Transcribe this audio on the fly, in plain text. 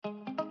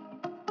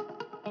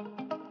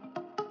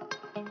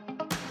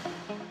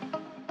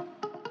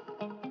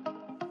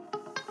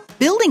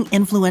Building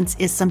influence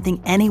is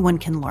something anyone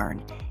can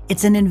learn.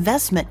 It's an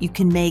investment you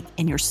can make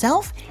in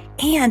yourself,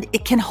 and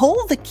it can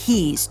hold the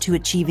keys to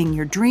achieving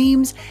your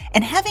dreams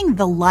and having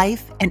the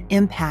life and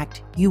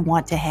impact you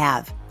want to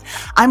have.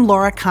 I'm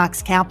Laura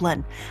Cox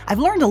Kaplan. I've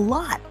learned a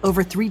lot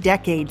over 3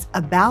 decades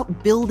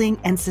about building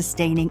and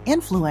sustaining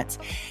influence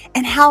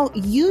and how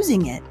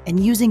using it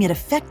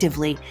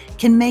effectively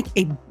can make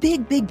a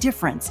big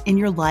difference in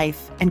your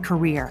life and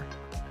career.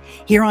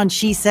 Here on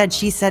She Said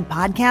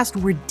podcast,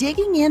 we're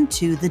digging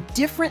into the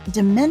different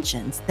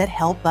dimensions that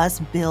help us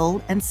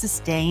build and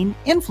sustain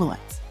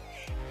influence.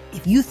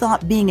 If you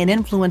thought being an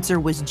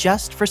influencer was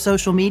just for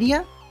social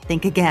media,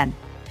 think again.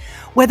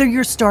 Whether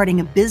you're starting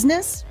a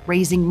business,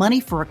 raising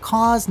money for a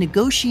cause,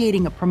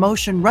 negotiating a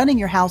promotion, running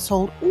your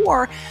household,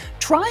 or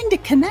trying to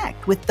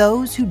connect with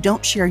those who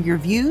don't share your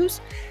views,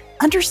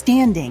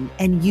 understanding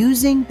and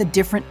using the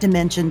different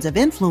dimensions of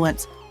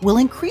influence will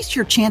increase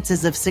your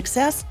chances of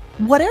success,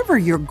 whatever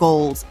your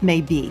goals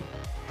may be.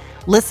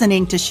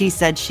 Listening to She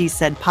Said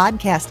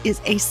podcast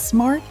is a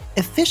smart,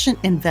 efficient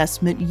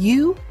investment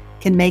you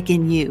can make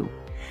in you.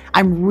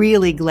 I'm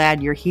really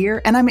glad you're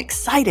here, and I'm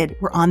excited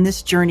we're on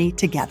this journey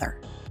together.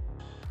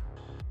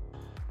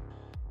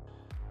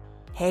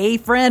 Hey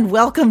friend,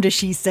 welcome to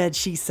She Said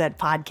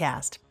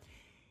podcast.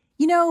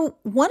 You know,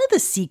 one of the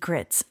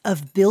secrets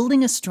of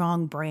building a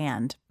strong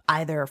brand,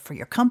 either for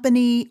your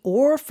company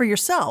or for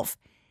yourself,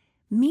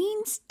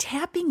 means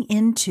tapping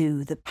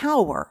into the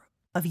power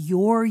of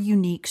your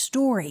unique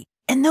story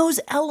and those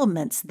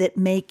elements that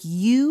make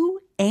you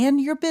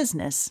and your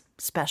business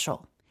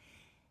special.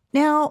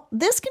 Now,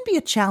 this can be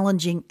a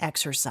challenging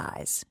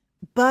exercise,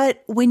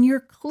 but when you're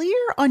clear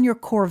on your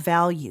core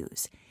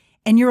values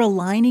and you're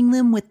aligning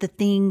them with the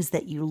things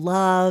that you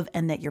love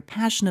and that you're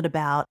passionate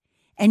about,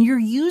 and you're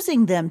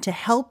using them to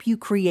help you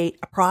create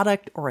a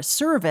product or a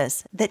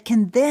service that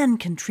can then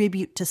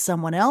contribute to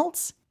someone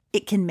else,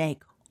 it can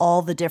make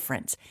all the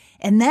difference.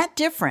 And that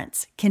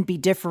difference can be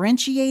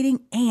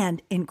differentiating and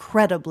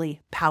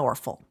incredibly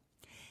powerful.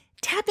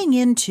 Tapping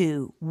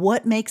into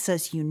what makes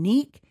us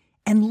unique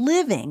and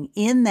living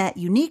in that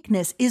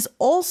uniqueness is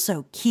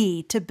also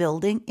key to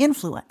building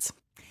influence.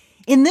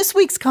 In this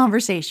week's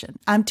conversation,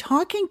 I'm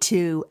talking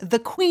to the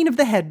queen of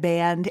the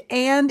headband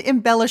and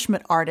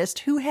embellishment artist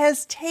who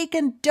has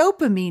taken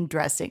dopamine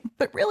dressing,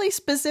 but really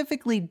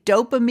specifically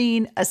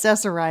dopamine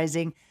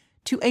accessorizing,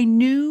 to a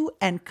new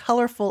and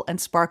colorful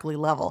and sparkly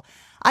level.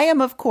 I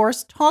am, of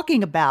course,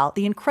 talking about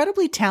the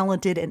incredibly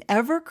talented and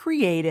ever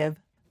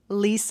creative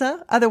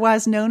Lisa,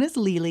 otherwise known as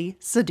Lele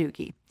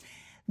Sadoughi.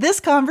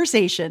 This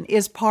conversation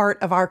is part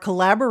of our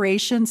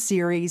collaboration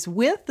series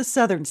with the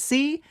Southern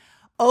Sea.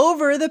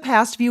 Over the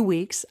past few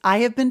weeks, I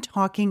have been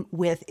talking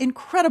with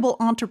incredible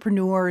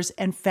entrepreneurs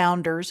and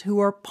founders who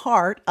are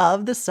part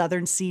of the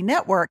Southern Sea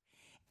Network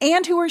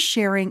and who are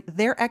sharing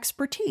their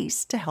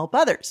expertise to help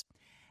others.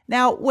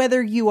 Now,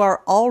 whether you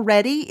are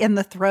already in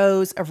the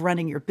throes of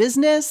running your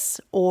business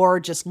or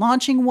just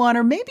launching one,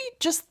 or maybe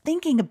just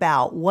thinking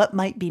about what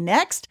might be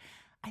next,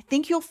 I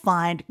think you'll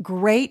find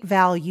great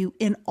value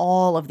in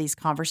all of these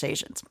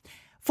conversations.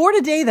 For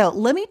today, though,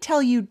 let me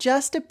tell you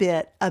just a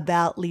bit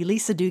about Lele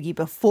Sadoughi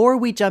before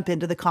we jump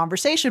into the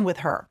conversation with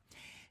her.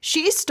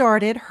 She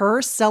started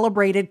her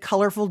celebrated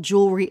colorful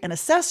jewelry and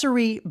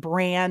accessory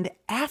brand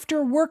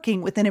after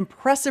working with an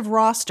impressive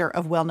roster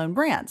of well-known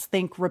brands.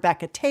 Think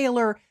Rebecca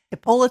Taylor,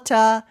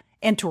 Hippolyta,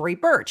 and Tory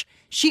Burch.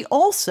 She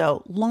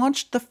also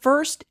launched the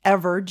first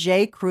ever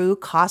J. Crew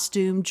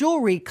costume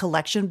jewelry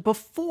collection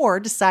before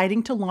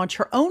deciding to launch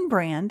her own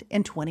brand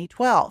in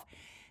 2012.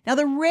 Now,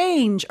 the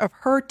range of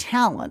her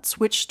talents,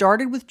 which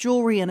started with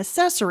jewelry and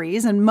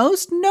accessories, and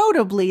most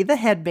notably the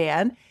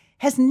headband,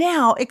 has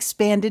now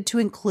expanded to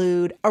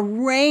include a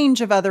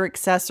range of other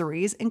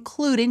accessories,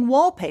 including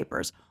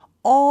wallpapers,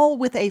 all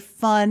with a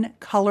fun,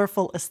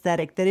 colorful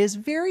aesthetic that is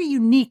very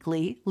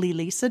uniquely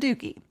Lele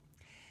Sadoughi.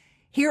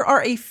 Here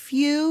are a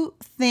few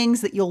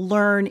things that you'll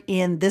learn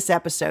in this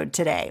episode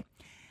today.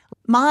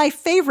 My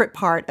favorite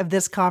part of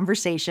this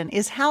conversation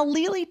is how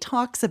Lele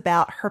talks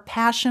about her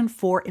passion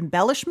for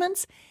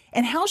embellishments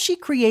and how she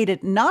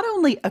created not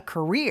only a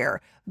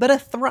career, but a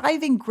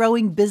thriving,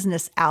 growing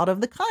business out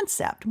of the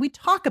concept. We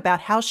talk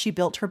about how she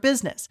built her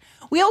business.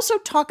 We also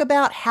talk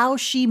about how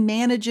she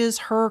manages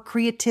her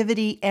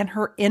creativity and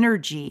her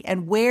energy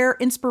and where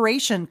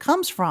inspiration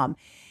comes from.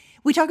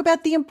 We talk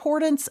about the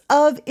importance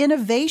of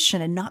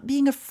innovation and not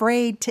being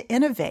afraid to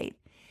innovate.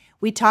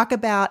 We talk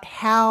about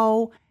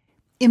how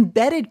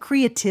embedded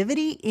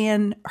creativity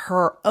in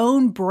her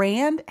own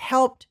brand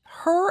helped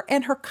her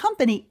and her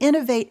company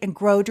innovate and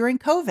grow during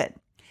COVID.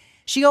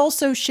 She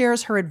also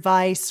shares her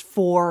advice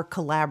for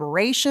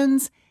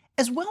collaborations,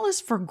 as well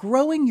as for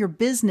growing your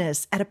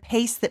business at a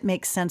pace that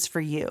makes sense for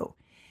you.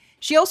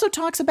 She also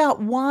talks about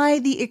why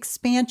the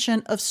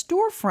expansion of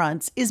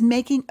storefronts is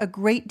making a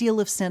great deal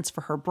of sense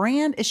for her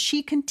brand as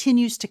she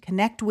continues to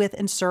connect with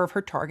and serve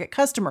her target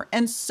customer,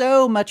 and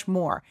so much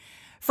more.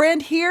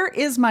 Friend, here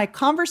is my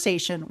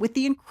conversation with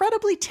the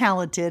incredibly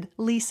talented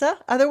Lisa,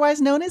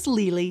 otherwise known as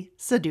Lele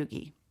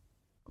Sadoughi.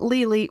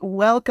 Lele,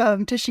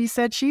 welcome to She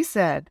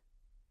Said.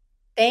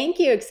 Thank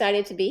you.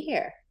 Excited to be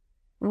here.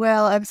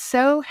 Well, I'm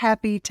so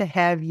happy to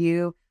have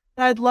you.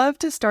 I'd love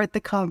to start the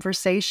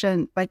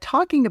conversation by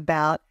talking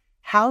about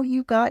how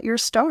you got your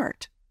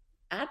start.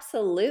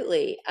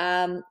 Absolutely.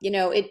 I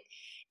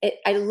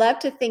love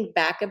to think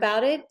back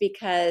about it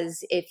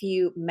because if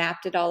you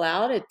mapped it all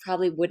out, it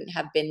probably wouldn't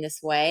have been this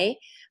way.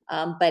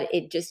 But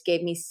it just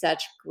gave me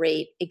such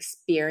great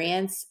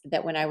experience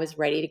that when I was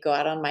ready to go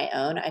out on my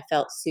own, I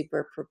felt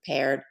super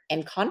prepared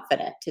and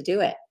confident to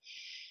do it.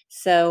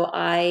 So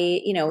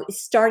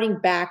starting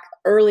back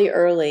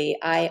early,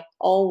 I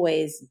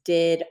always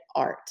did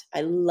art. I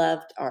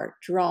loved art,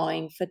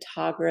 drawing,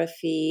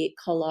 photography,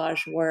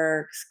 collage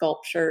work,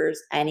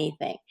 sculptures,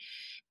 anything.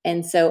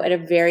 And so at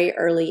a very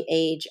early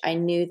age, I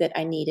knew that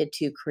I needed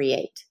to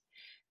create.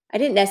 I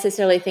didn't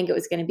necessarily think it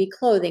was going to be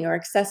clothing or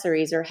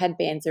accessories or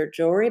headbands or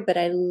jewelry, but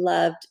I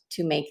loved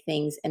to make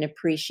things and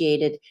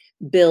appreciated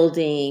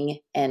building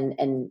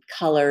and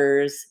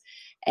colors.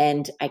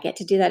 And I get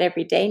to do that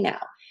every day now.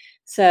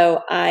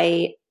 So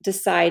I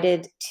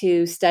decided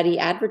to study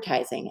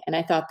advertising, and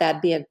I thought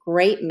that'd be a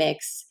great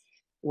mix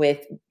with,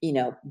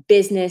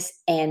 business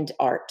and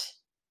art.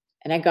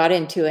 And I got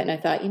into it and I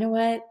thought, you know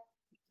what?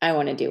 I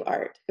want to do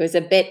art. It was a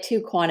bit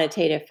too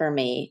quantitative for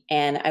me,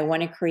 and I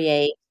want to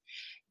create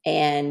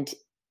and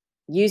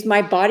use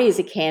my body as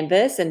a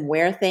canvas and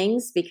wear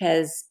things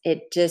because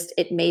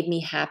it made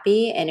me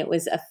happy, and it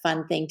was a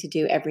fun thing to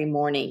do every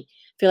morning.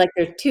 I feel like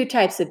there's two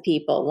types of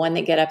people. One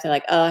that get up, they're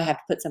like, oh, I have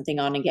to put something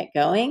on and get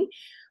going.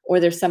 Or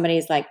there's somebody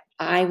who's like,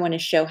 I want to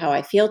show how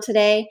I feel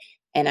today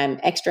and I'm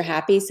extra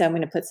happy, so I'm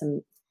going to put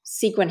some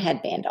sequin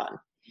headband on.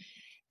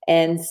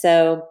 And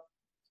so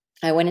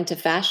I went into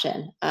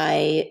fashion.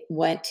 I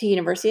went to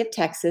University of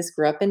Texas,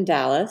 grew up in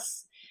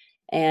Dallas,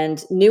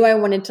 and knew I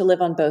wanted to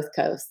live on both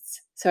coasts.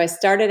 So I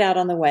started out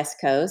on the West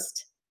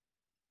Coast,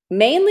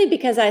 mainly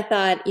because I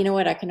thought, you know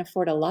what, I can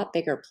afford a lot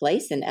bigger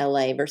place in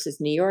LA versus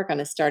New York on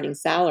a starting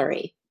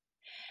salary.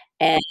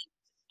 And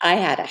I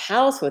had a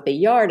house with a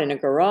yard and a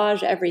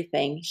garage,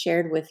 everything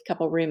shared with a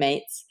couple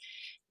roommates,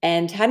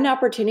 and had an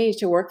opportunity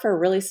to work for a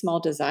really small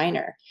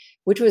designer,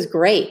 which was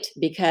great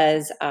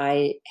because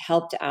I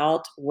helped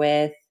out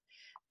with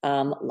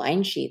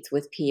line sheets,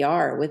 with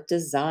PR, with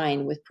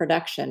design, with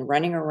production,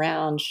 running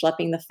around,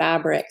 schlepping the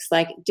fabrics,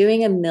 like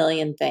doing a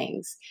million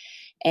things.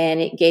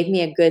 And it gave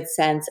me a good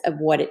sense of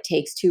what it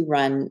takes to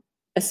run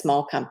a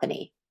small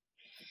company.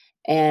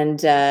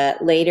 And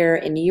later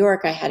in New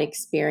York, I had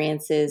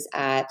experiences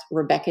at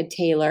Rebecca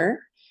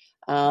Taylor,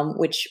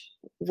 which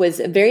was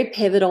a very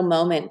pivotal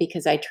moment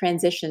because I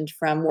transitioned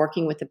from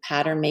working with the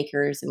pattern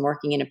makers and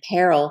working in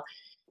apparel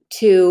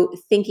to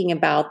thinking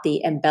about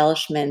the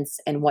embellishments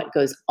and what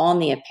goes on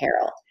the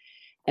apparel.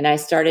 And I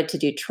started to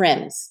do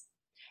trims,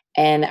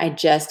 and I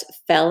just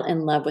fell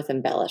in love with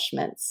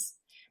embellishments.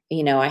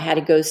 I had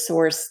to go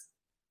source,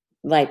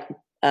 like,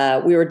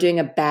 we were doing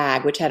a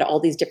bag which had all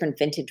these different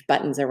vintage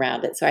buttons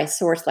around it. So I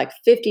sourced like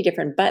 50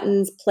 different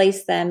buttons,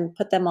 placed them,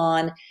 put them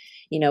on,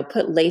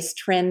 put lace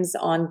trims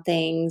on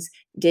things,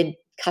 did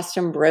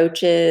custom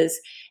brooches.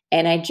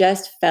 And I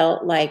just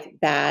felt like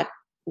that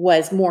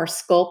was more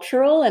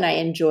sculptural and I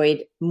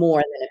enjoyed more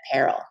than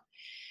apparel.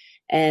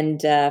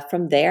 And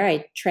from there,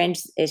 I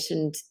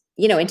transitioned,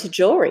 into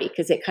jewelry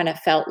because it kind of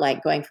felt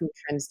like going from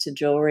trims to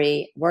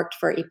jewelry. Worked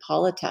for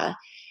Ippolita,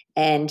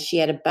 and she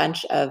had a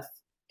bunch of.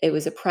 It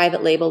was a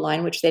private label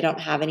line, which they don't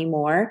have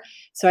anymore.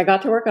 So I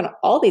got to work on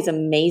all these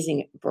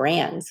amazing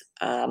brands,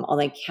 on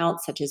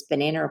accounts such as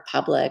Banana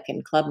Republic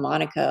and Club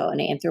Monaco and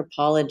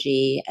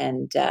Anthropology,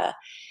 and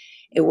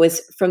it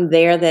was from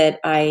there that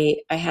I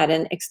had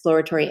an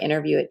exploratory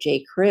interview at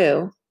J.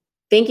 Crew,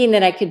 thinking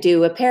that I could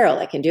do apparel,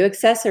 I can do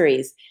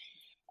accessories.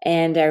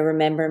 And I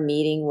remember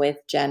meeting with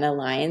Jenna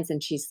Lyons,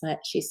 and she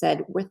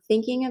said, we're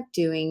thinking of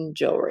doing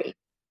jewelry.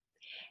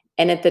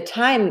 And at the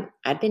time,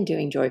 I'd been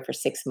doing jewelry for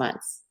 6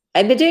 months.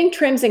 I'd been doing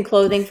trims and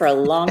clothing for a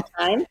long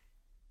time.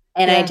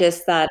 And I Yeah.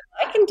 just thought,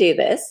 I can do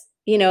this.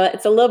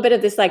 It's a little bit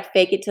of this like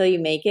fake it till you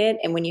make it.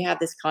 And when you have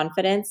this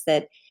confidence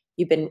that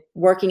you've been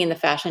working in the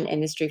fashion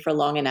industry for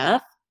long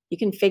enough, you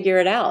can figure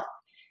it out.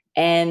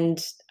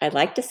 And I'd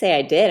like to say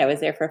I did. I was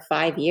there for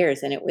 5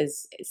 years, and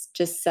it's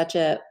just such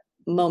a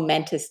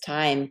momentous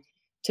time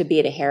to be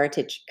at a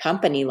heritage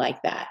company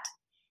like that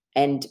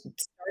and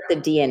start the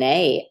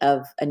DNA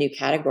of a new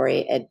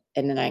category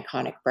in an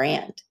iconic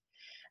brand.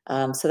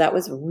 So that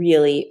was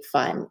really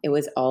fun. It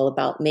was all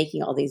about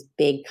making all these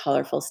big,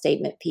 colorful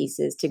statement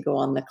pieces to go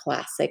on the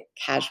classic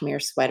cashmere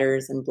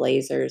sweaters and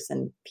blazers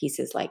and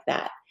pieces like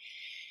that.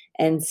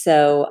 And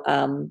so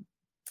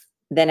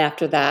then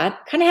after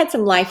that, kind of had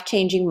some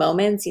life-changing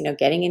moments,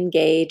 getting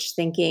engaged,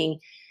 thinking,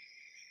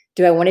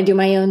 do I want to do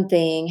my own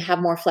thing, have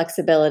more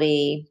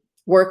flexibility,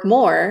 work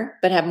more,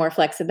 but have more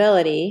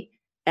flexibility?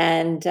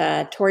 And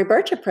Tory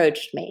Burch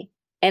approached me.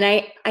 And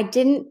I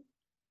didn't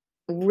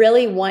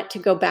really want to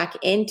go back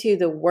into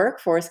the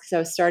workforce because I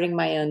was starting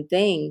my own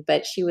thing,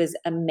 but she was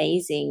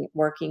amazing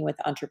working with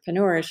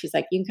entrepreneurs. She's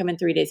like, you can come in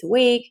 3 days a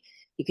week,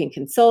 you can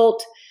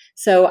consult.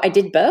 So I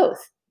did both.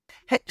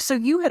 So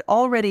you had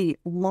already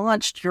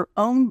launched your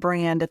own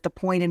brand at the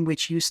point in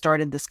which you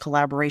started this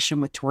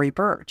collaboration with Tory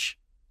Burch.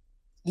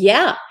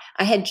 Yeah,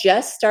 I had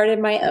just started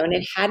my own.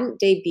 It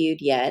hadn't debuted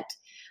yet.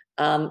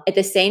 At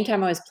the same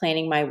time, I was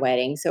planning my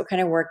wedding, so it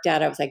kind of worked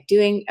out. I was like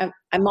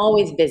I'm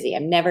always busy.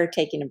 I'm never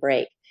taking a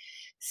break.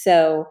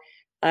 So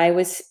I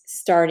was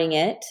starting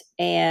it,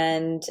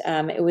 and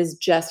it was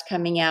just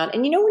coming out.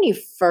 And when you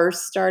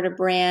first start a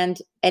brand,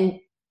 and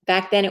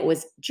back then it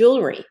was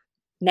jewelry.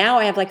 Now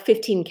I have like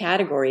 15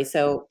 categories,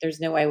 so there's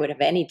no way I would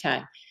have any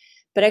time.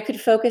 But I could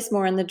focus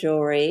more on the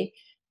jewelry.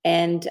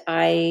 And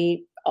I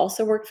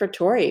also worked for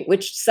Tori,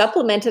 which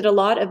supplemented a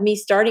lot of me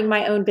starting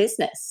my own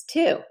business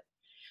too.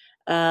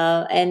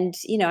 And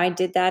I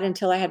did that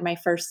until I had my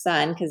first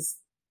son, because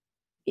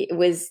it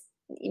was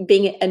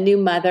being a new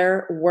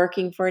mother,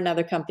 working for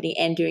another company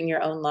and doing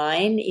your own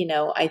line.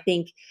 I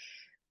think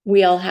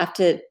we all have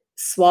to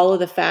swallow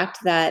the fact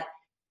that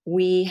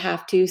we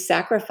have to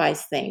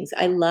sacrifice things.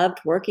 I loved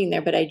working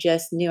there, but I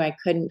just knew I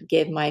couldn't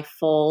give my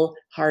full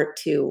heart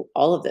to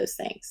all of those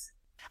things.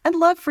 I'd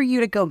love for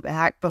you to go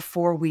back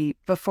before we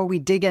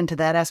dig into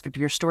that aspect of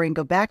your story, and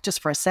go back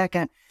just for a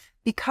second,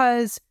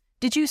 because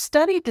did you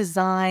study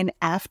design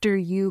after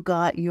you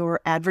got your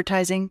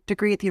advertising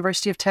degree at the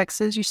University of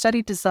Texas? You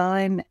studied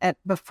design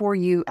before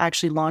you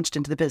actually launched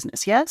into the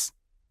business, yes?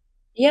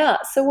 Yeah.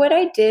 So what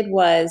I did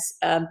was,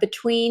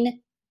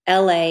 between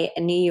LA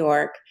and New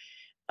York,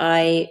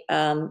 I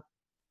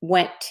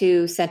went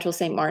to Central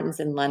St. Martin's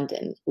in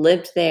London,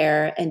 lived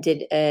there, and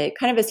did a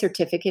kind of a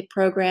certificate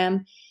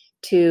program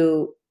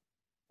to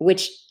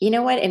which,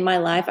 in my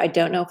life, I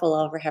don't know if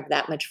I'll ever have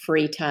that much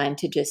free time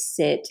to just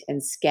sit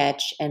and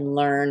sketch and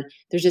learn.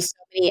 There's just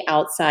so many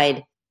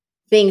outside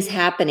things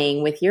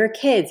happening with your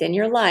kids and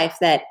your life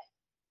that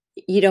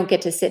you don't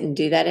get to sit and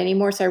do that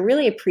anymore. So I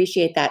really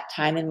appreciate that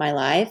time in my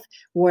life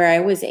where I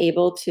was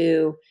able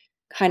to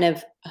kind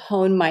of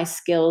hone my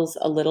skills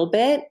a little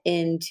bit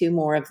into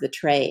more of the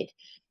trade.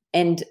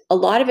 And a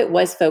lot of it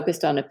was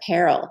focused on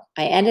apparel.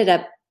 I ended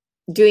up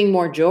doing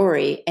more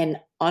jewelry, and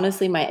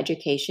honestly, my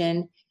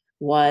education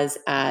was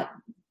at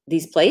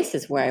these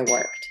places where I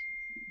worked.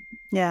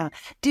 Yeah.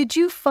 Did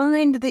you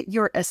find that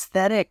your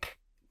aesthetic,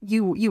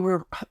 you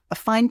were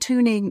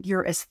fine-tuning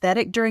your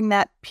aesthetic during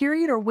that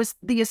period, or was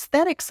the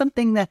aesthetic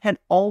something that had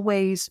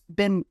always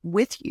been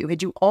with you?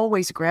 Had you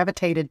always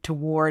gravitated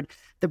toward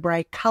the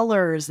bright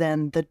colors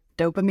and the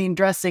dopamine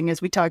dressing,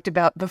 as we talked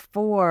about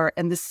before,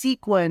 and the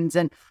sequins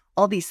and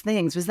all these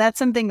things? Was that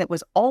something that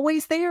was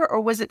always there, or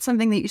was it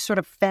something that you sort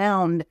of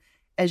found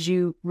as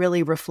you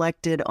really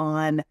reflected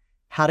on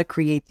how to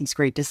create these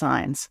great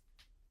designs?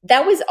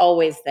 That was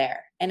always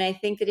there. And I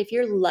think that if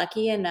you're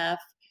lucky enough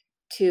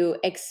to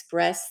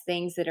express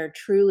things that are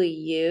truly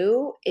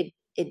you,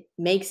 it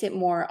makes it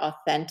more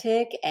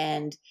authentic,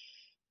 and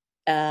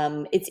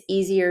it's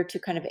easier to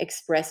kind of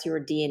express your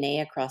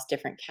DNA across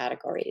different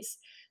categories.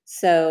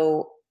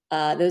 So,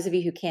 those of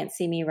you who can't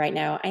see me right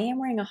now, I am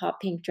wearing a hot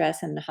pink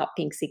dress and a hot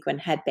pink sequin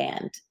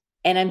headband,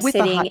 and I'm With a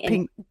sitting hot in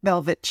pink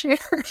velvet chair.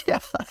 Yeah.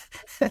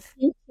 a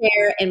pink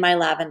chair in my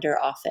lavender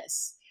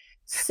office.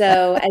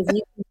 So, as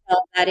you can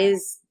tell, that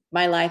is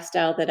my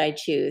lifestyle that I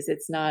choose.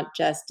 It's not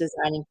just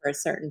designing for a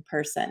certain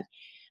person.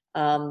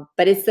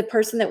 But it's the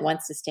person that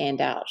wants to stand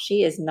out.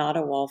 She is not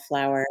a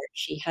wallflower.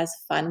 She has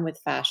fun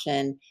with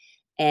fashion,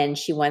 and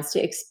she wants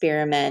to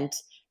experiment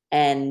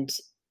and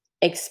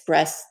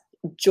express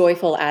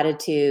joyful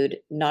attitude,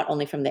 not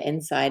only from the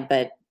inside,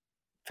 but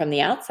from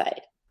the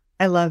outside.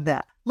 I love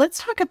that.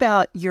 Let's talk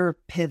about your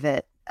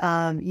pivot.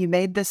 You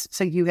made this,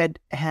 so you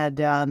had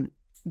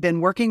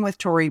been working with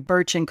Tory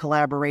Burch in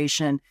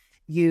collaboration.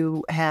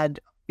 You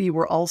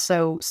were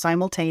also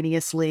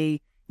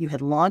simultaneously, you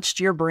had launched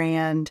your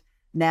brand.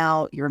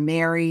 Now you're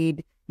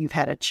married. You've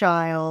had a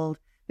child.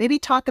 Maybe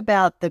talk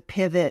about the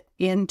pivot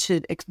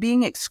into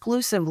being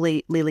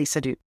exclusively Lele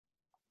Sadoughi.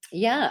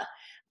 Yeah.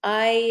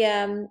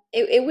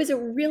 It was a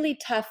really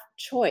tough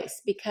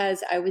choice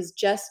because I was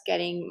just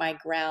getting my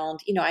ground.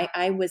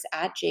 I was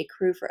at J.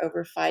 Crew for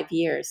over 5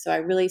 years, so I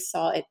really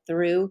saw it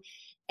through,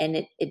 and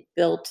it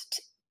built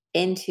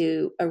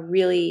into a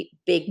really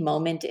big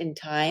moment in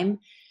time.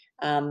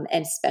 And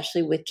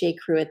especially with J.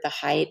 Crew at the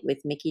height, with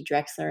Mickey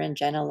Drexler and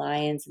Jenna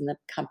Lyons, and the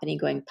company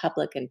going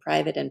public and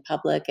private and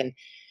public, and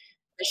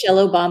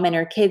Michelle Obama and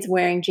her kids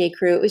wearing J.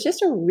 Crew. It was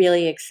just a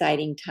really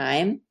exciting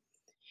time.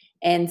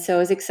 And so I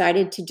was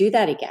excited to do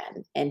that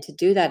again and to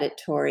do that at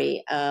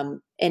Tory.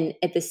 And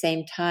at the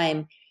same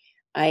time,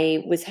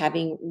 I was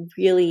having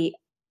really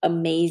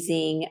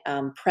amazing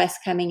press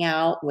coming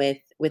out with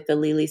the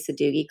Lele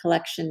Sadoughi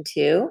collection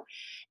too.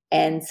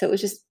 And so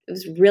it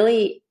was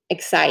really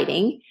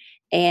exciting.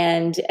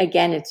 And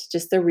again, it's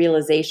just the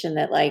realization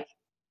that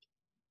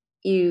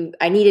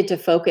I needed to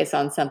focus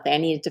on something. I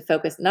needed to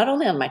focus not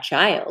only on my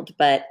child,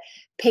 but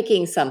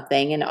picking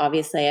something. And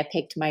obviously I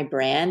picked my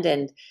brand,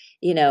 and,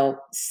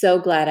 so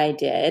glad I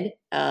did.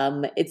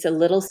 It's a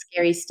little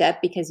scary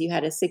step because you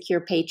had a secure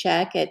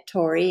paycheck at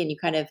Tory, and you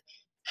kind of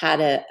had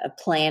a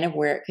plan of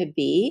where it could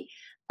be.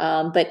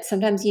 But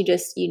sometimes you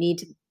need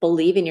to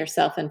believe in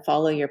yourself and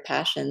follow your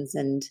passions.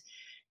 And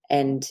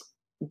and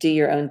do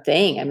your own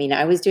thing. I mean,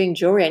 I was doing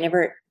jewelry. I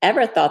never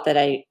ever thought that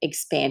I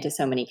expand to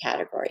so many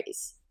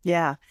categories.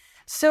 Yeah.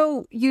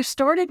 So you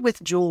started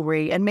with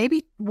jewelry, and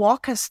maybe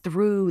walk us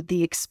through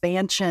the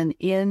expansion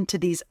into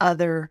these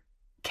other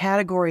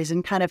categories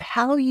and kind of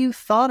how you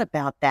thought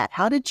about that.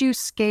 How did you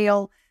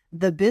scale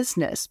the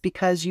business?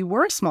 Because you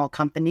were a small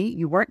company,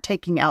 you weren't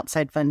taking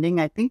outside funding.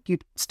 I think you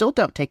still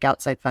don't take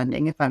outside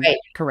funding, if I'm Right.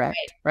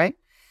 correct, right?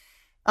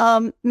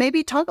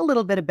 Maybe talk a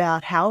little bit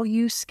about how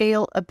you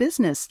scale a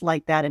business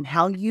like that and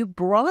how you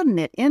broaden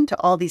it into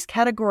all these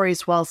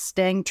categories while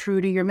staying true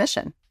to your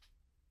mission.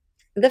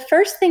 The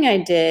first thing I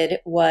did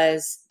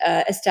was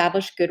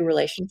establish good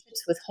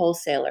relationships with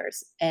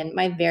wholesalers. And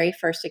my very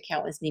first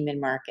account was Neiman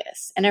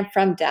Marcus. And I'm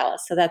from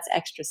Dallas, so that's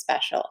extra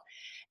special.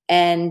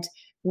 And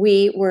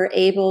we were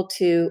able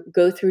to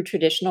go through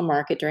traditional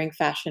market during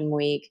Fashion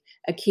Week,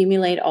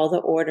 accumulate all the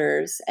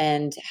orders,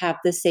 and have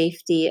the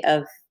safety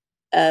of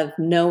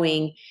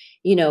knowing,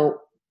 you know,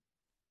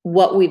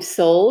 what we've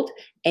sold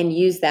and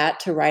use that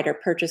to write our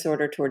purchase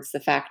order towards the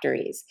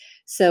factories.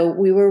 So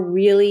we were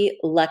really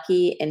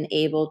lucky and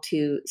able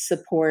to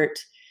support,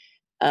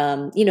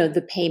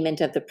 the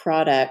payment of the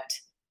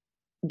product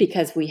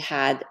because we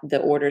had the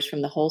orders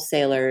from the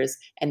wholesalers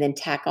and then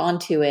tack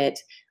onto it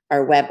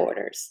our web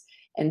orders.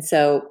 And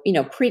so,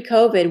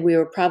 pre-COVID, we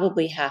were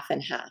probably half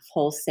and half,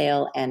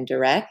 wholesale and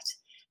direct.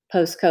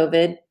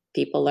 Post-COVID,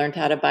 people learned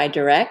how to buy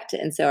direct.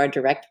 And so our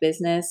direct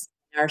business,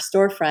 our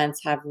storefronts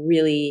have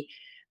really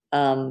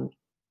um,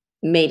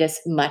 made us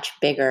much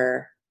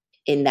bigger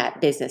in that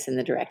business, in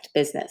the direct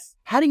business.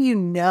 How do you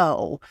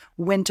know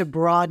when to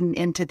broaden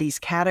into these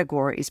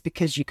categories?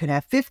 Because you could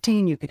have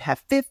 15, you could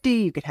have 50,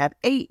 you could have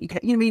 8,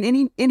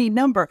 any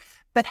number.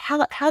 But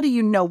how do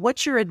you know?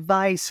 What's your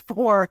advice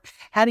for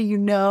how do you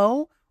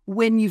know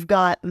when you've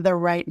got the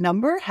right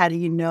number? How do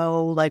you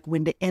know like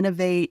when to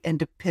innovate and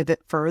to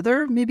pivot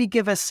further? Maybe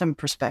give us some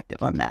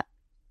perspective on that.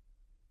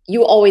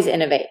 You always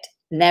innovate.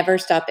 Never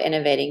stop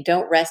innovating.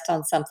 Don't rest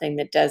on something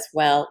that does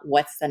well.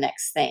 What's the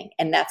next thing?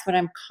 And that's what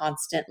I'm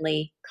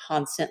constantly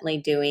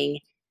doing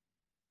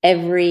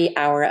every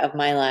hour of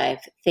my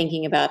life,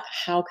 thinking about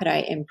how could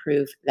I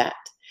improve that?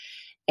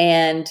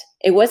 And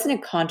it wasn't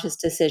a conscious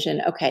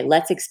decision, okay,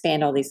 let's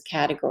expand all these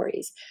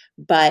categories.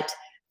 But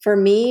for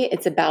me,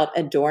 it's about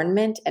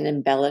adornment and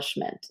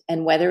embellishment.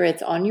 And whether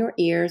it's on your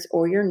ears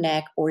or your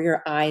neck or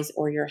your eyes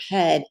or your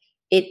head,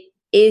 it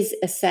is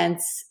a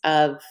sense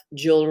of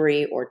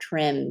jewelry or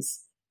trims.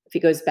 If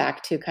it goes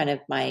back to kind of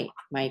my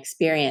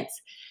experience.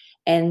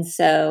 And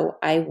so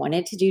I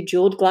wanted to do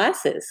jeweled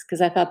glasses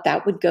because I thought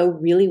that would go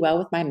really well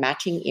with my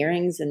matching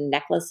earrings and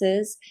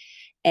necklaces,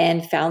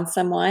 and found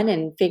someone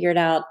and figured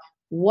out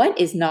what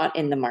is not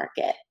in the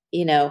market.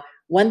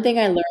 One thing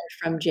I learned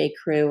from J.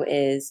 Crew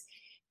is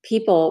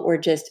people were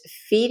just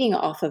feeding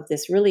off of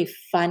this really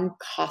fun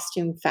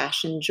costume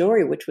fashion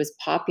jewelry, which was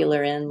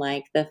popular in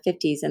like the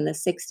 50s and the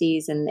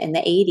 60s and the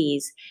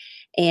 80s.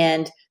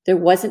 And there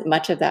wasn't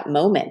much of that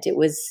moment. It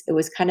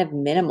was kind of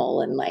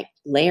minimal and like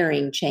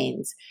layering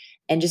chains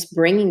and just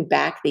bringing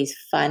back these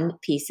fun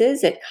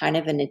pieces at kind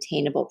of an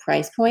attainable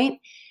price point,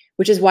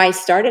 which is why I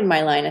started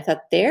my line. I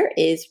thought there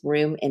is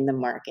room in the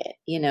market.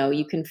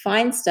 You can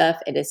find stuff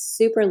at a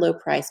super low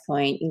price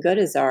point. You can go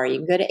to Zara, you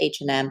can go to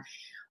H&M,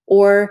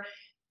 or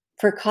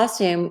for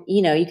costume,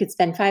 you could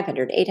spend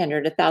 500,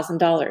 800,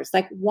 $1,000.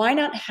 Like, why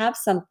not have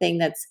something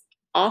that's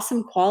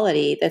awesome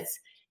quality that's,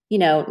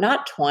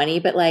 not 20,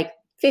 but like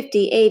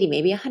 50, 80,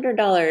 maybe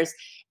 $100.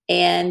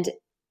 And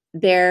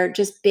they're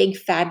just big,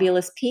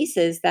 fabulous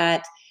pieces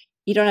that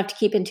you don't have to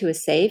keep into a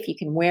safe. You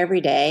can wear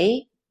every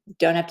day.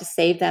 Don't have to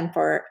save them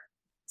for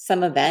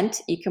some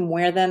event. You can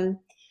wear them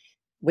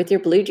with your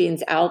blue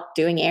jeans out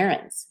doing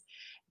errands.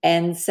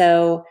 And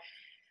so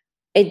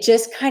it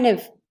just kind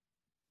of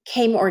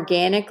came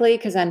organically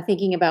because I'm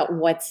thinking about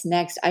what's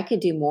next. I could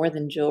do more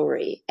than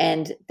jewelry.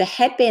 And the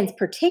headbands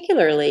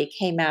particularly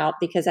came out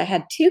because I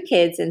had 2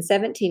 kids in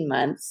 17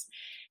 months,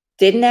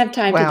 didn't have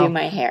time to do Wow.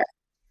 my hair.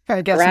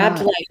 I guess Grabbed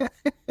not.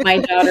 like my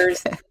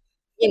daughter's,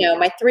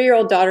 my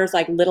 3-year-old daughter's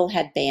like little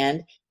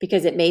headband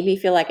because it made me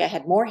feel like I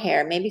had more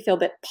hair, made me feel a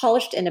bit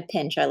polished in a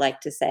pinch, I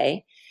like to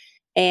say.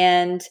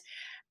 And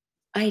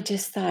I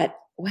just thought,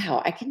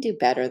 wow, I can do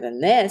better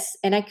than this.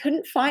 And I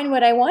couldn't find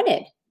what I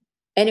wanted.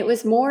 And it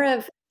was more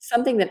of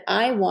something that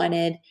I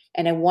wanted,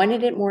 and I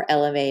wanted it more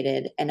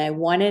elevated, and I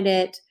wanted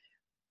it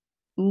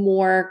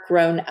more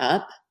grown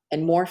up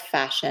and more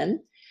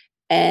fashion.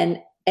 And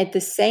at the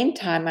same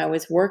time, I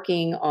was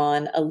working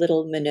on a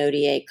little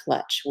Minaudier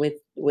clutch with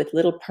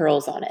little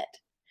pearls on it.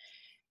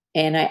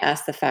 And I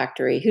asked the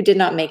factory, who did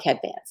not make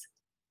headbands,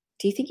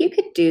 do you think you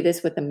could do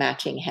this with a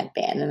matching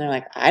headband? And they're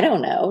like, I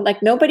don't know.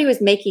 Like, nobody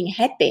was making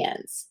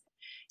headbands.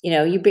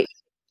 Now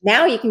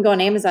you can go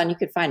on Amazon, you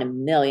could find a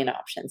million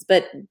options.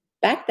 But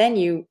back then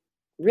you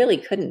really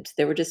couldn't.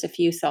 There were just a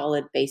few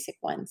solid basic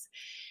ones.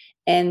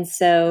 And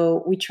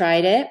so we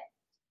tried it.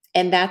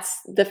 And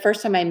that's the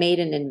first time I made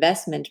an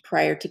investment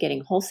prior to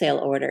getting wholesale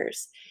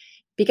orders,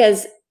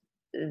 because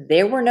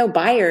there were no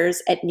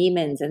buyers at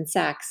Neiman's and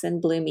Saks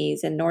and Bloomies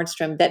and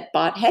Nordstrom that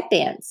bought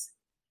headbands.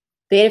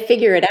 They had to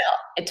figure it out.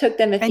 It took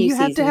them a And few you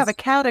have to have a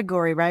seasons.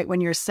 category, right? When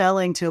you're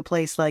selling to a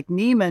place like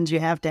Neiman's, you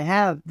have to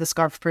have the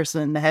scarf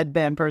person, the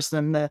headband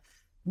person, the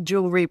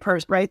jewelry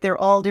person, right? They're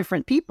all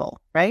different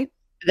people, right?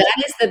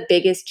 That is the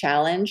biggest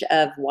challenge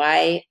of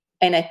why,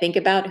 and I think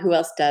about who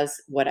else does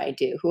what I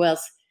do, who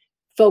else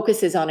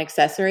focuses on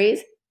accessories.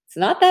 It's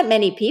not that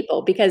many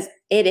people because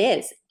it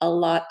is a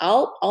lot.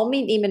 I'll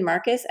meet Neiman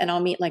Marcus and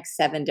I'll meet like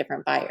 7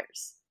 different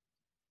buyers.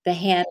 The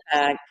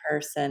handbag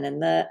person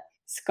and the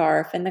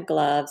scarf and the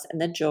gloves and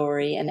the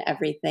jewelry and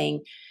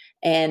everything.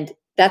 And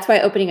that's why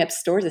opening up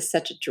stores is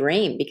such a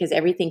dream because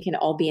everything can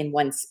all be in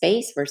one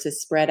space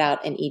versus spread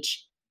out in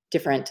each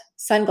different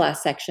sunglass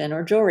section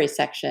or jewelry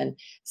section.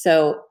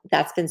 So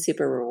that's been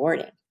super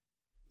rewarding.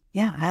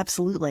 Yeah,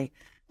 absolutely.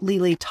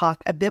 Lele,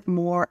 talk a bit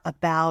more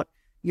about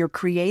your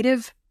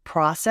creative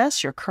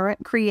process, your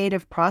current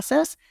creative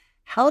process.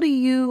 How do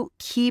you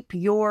keep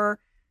your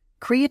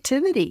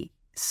creativity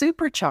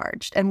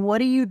supercharged? And what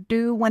do you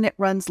do when it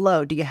runs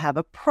low? Do you have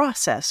a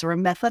process or a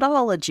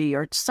methodology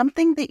or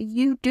something that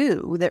you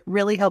do that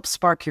really helps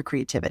spark your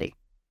creativity?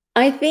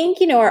 I think,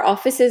 our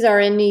offices are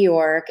in New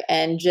York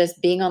and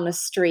just being on the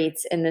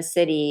streets in the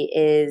city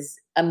is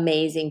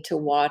amazing to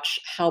watch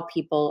how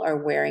people are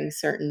wearing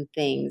certain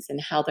things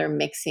and how they're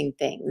mixing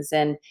things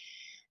and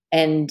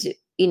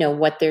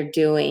what they're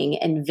doing,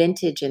 and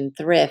vintage and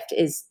thrift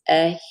is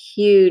a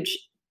huge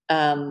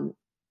um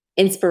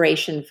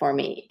inspiration for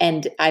me,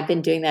 and I've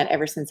been doing that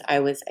ever since I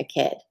was a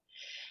kid,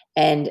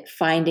 and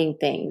finding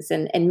things,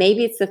 and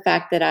maybe it's the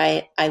fact that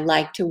I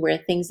like to wear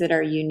things that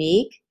are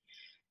unique.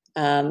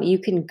 You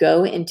can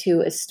go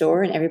into a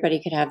store and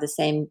everybody could have the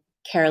same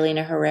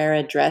Carolina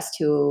Herrera dress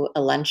to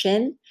a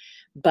luncheon,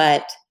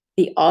 but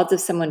the odds of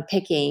someone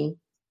picking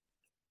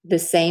the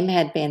same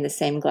headband, the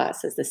same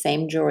glasses, the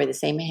same jewelry, the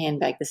same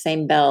handbag, the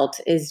same belt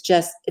is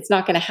just, it's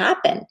not going to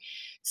happen.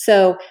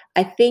 So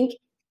I think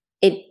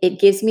it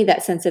gives me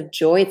that sense of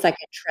joy. It's like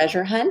a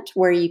treasure hunt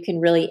where you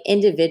can really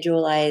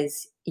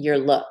individualize your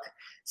look.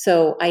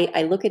 So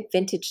I look at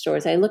vintage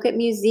stores, I look at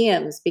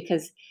museums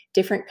because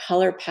different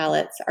color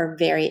palettes are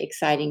very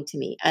exciting to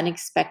me.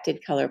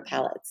 Unexpected color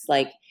palettes,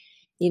 like,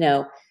 you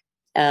know,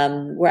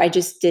 where I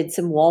just did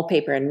some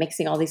wallpaper and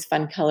mixing all these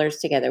fun colors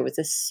together was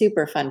a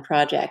super fun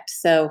project.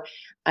 So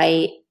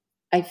I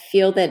I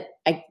feel that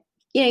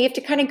you have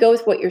to kind of go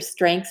with what your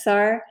strengths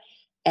are,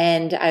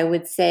 and I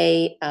would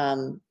say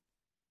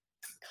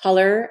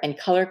color and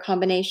color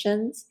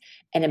combinations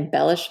and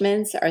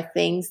embellishments are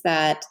things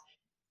that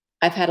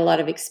I've had a lot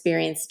of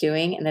experience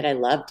doing and that I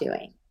love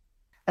doing.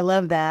 I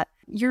love that.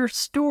 Your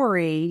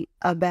story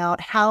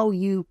about how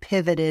you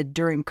pivoted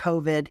during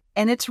COVID,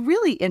 and it's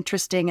really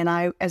interesting.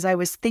 And as I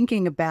was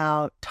thinking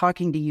about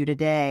talking to you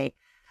today,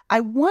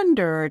 I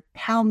wondered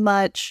how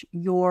much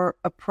your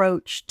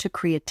approach to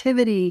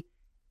creativity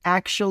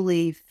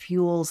actually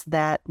fuels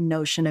that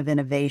notion of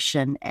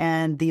innovation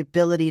and the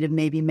ability to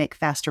maybe make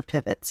faster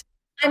pivots.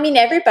 I mean,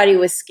 everybody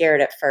was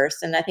scared at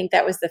first, and I think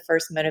that was the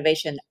first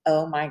motivation.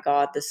 Oh my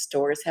God, the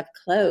stores have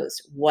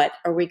closed. What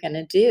are we going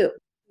to do?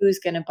 Who's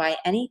going to buy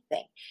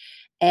anything?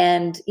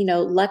 And,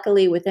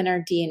 luckily within our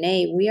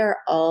DNA, we are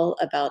all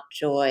about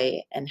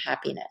joy and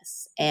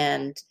happiness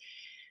and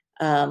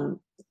um,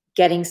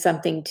 getting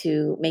something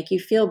to make you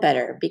feel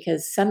better.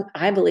 Because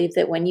I believe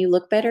that when you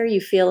look better,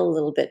 you feel a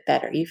little bit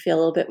better. You feel a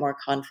little bit more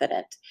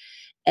confident.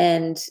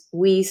 And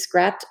we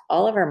scrapped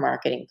all of our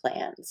marketing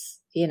plans.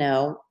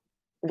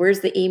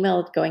 Where's the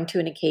email going to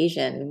an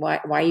occasion?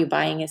 Why are you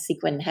buying a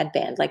sequin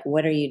headband? Like,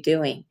 what are you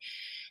doing?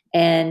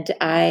 And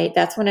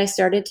that's when I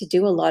started to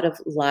do a lot of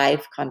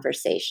live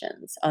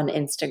conversations on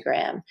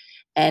Instagram.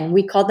 And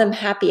we called them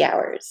happy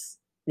hours.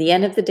 The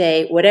end of the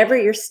day, whatever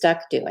you're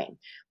stuck doing,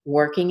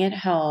 working at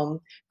home,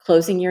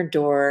 closing your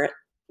door,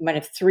 you might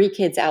have 3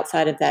 kids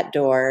outside of that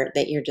door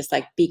that you're just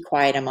like, be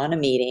quiet, I'm on a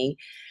meeting.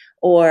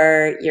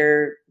 Or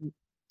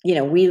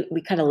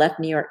we kind of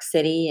left New York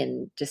City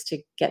and just to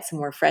get some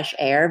more fresh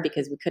air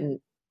because we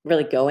couldn't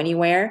really go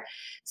anywhere.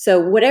 So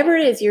whatever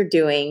it is you're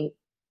doing,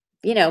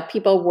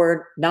 people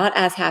were not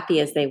as happy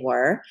as they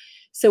were.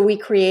 So we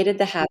created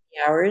the happy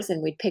hours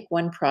and we'd pick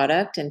one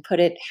product and put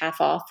it half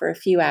off for a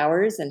few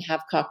hours and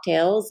have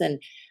cocktails.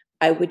 And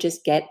I would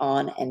just get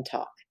on and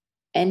talk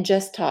and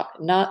just talk,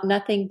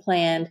 nothing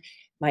planned.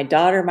 My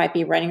daughter might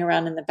be running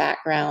around in the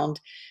background,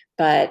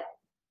 but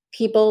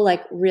people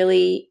like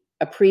really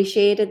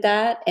appreciated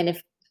that. And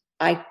if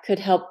I could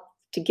help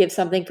to give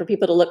something for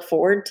people to look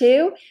forward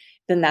to,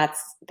 then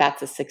that's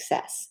a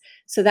success.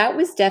 So that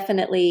was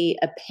definitely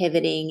a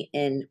pivoting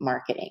in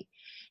marketing.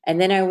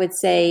 And then I would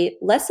say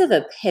less of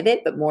a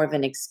pivot, but more of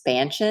an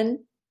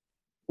expansion.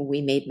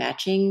 We made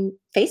matching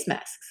face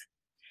masks.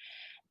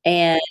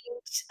 And,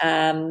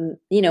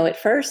 at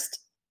first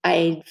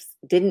I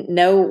didn't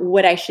know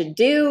what I should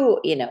do.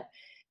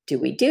 Do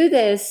we do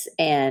this?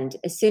 And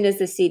as soon as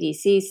the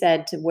CDC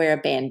said to wear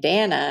a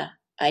bandana,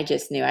 I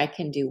just knew I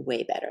can do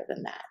way better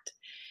than that.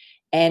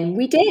 And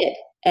we did.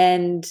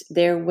 And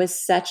there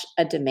was such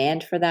a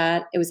demand for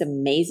that. It was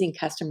amazing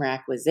customer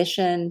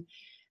acquisition.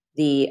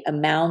 The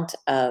amount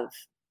of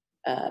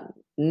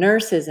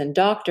nurses and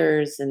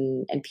doctors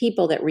and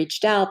people that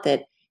reached out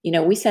that,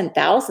 we sent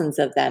thousands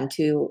of them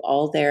to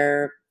all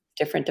their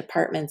different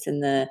departments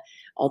and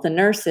all the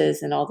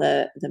nurses and all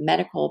the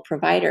medical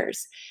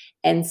providers.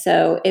 And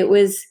so it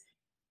was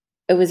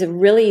a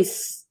really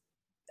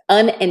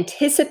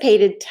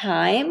unanticipated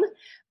time,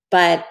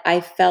 but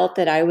I felt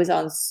that I was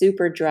on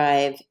super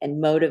drive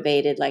and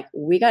motivated, like,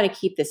 we got to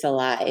keep this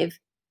alive.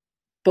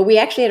 But we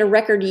actually had a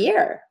record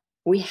year.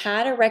 We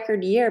had a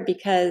record year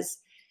because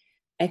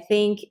I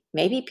think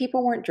maybe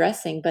people weren't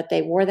dressing, but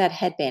they wore that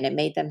headband. It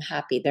made them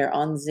happy. They're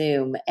on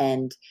Zoom.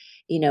 And,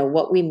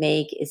 what we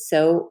make is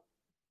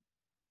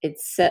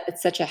it's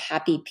such a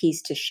happy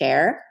piece to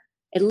share.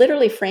 It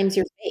literally frames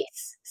your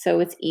face. So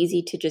it's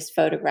easy to just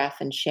photograph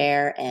and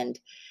share, and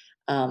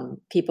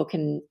people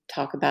can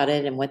talk about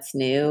it and what's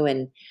new.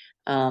 And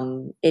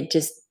it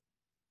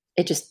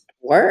just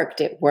worked.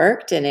 It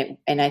worked. And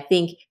I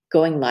think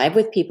going live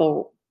with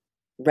people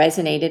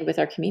resonated with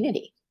our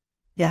community.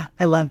 Yeah,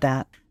 I love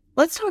that.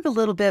 Let's talk a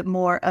little bit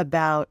more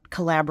about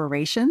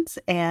collaborations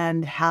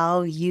and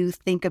how you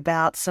think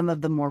about some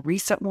of the more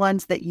recent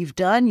ones that you've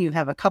done. You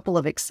have a couple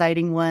of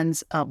exciting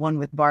ones, one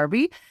with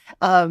Barbie,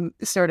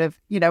 sort of,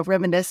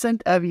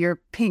 reminiscent of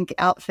your pink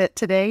outfit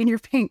today and your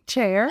pink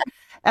chair,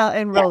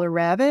 and Roller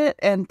Rabbit,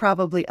 and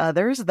probably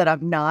others that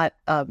I'm not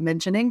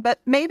mentioning, but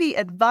maybe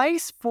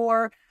advice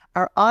for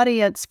our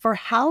audience for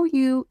how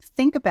you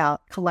think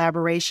about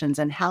collaborations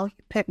and how you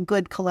pick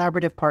good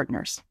collaborative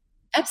partners.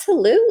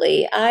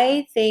 Absolutely.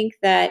 I think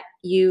that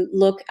you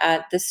look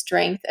at the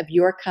strength of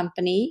your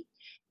company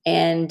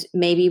and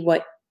maybe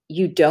what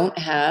you don't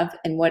have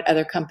and what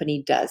other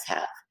company does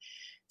have.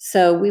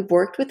 So we've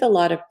worked with a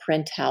lot of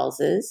print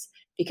houses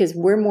because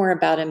we're more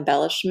about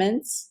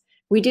embellishments.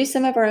 We do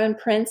some of our own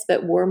prints,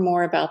 but we're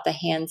more about the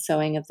hand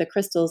sewing of the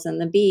crystals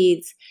and the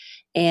beads.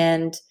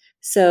 And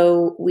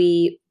so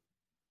we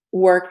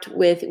worked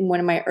with, one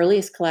of my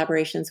earliest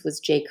collaborations was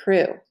J.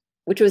 Crew,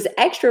 which was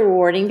extra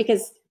rewarding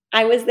because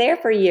I was there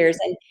for years,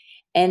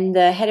 and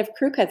the head of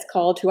Crew Cuts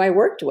called, who I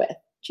worked with.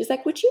 She's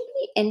like, "Would you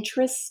be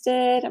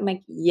interested?" I'm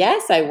like,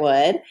 "Yes, I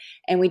would."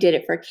 And we did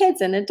it for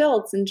kids and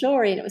adults and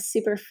jewelry, and it was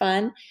super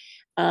fun.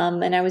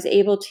 And I was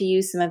able to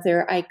use some of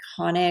their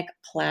iconic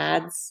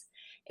plaids.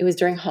 It was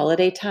during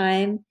holiday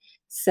time.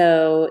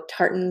 So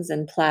tartans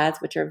and plaids,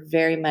 which are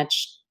very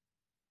much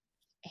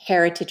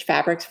heritage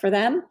fabrics for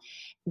them,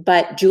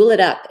 but jewel it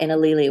up in a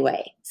Lele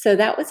way. So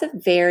that was a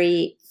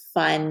very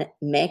fun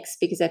mix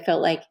because I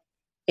felt like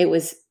it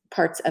was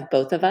parts of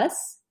both of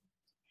us.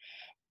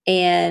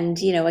 And,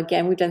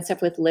 again, we've done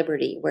stuff with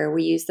Liberty where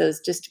we use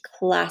those just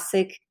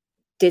classic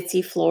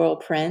ditzy floral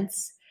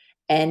prints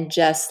and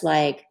just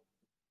like,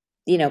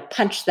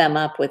 punch them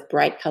up with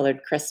bright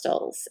colored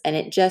crystals. And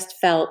it just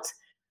felt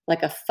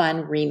like a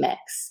fun remix.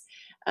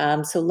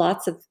 So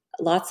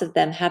lots of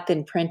them have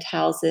been print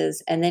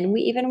houses. And then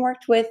we even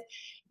worked with,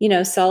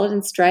 Solid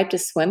and Striped, a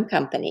swim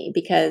company,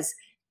 because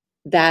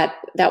that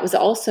was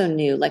also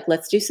new. Like,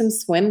 let's do some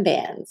swim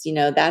bands.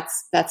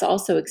 That's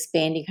also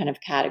expanding kind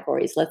of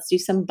categories. Let's do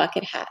some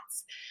bucket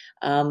hats.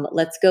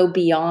 Let's go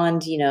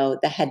beyond,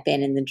 the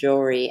headband and the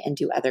jewelry and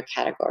do other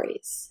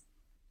categories.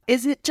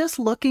 Is it just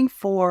looking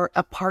for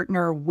a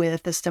partner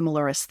with a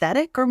similar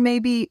aesthetic, or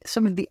maybe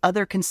some of the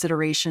other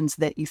considerations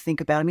that you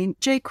think about? I mean,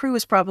 J. Crew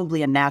is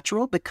probably a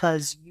natural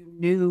because you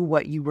knew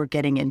what you were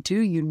getting into.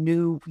 You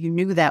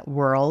knew that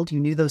world, you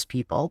knew those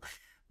people.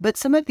 But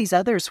some of these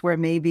others where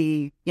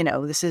maybe,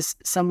 this is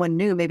someone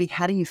new, maybe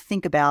how do you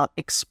think about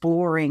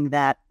exploring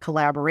that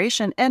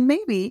collaboration? And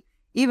maybe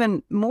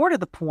even more to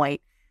the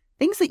point,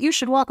 things that you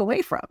should walk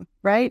away from,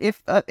 right?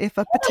 If a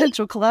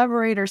potential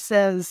collaborator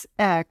says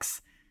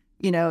X,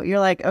 you're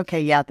like, okay,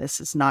 yeah,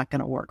 this is not going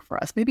to work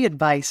for us. Maybe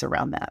advice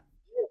around that.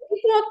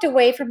 We've walked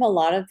away from a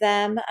lot of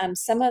them.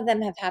 Some of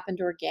them have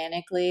happened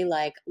organically,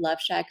 like Love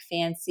Shack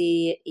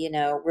Fancy.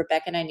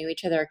 Rebecca and I knew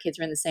each other. Our kids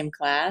were in the same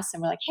class,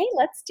 and we're like, hey,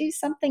 let's do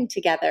something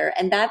together.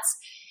 And that's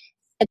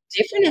a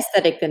different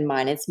aesthetic than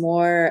mine. It's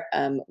more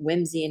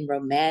whimsy and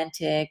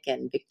romantic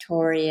and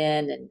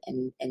Victorian,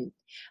 and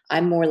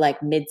I'm more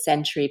like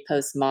mid-century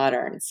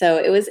postmodern. So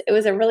it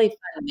was a really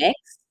fun mix.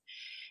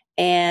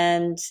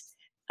 And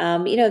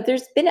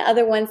there's been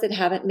other ones that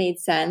haven't made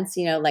sense,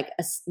 like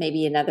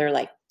maybe another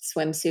like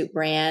swimsuit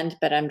brand,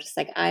 but I'm just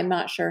like, I'm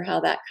not sure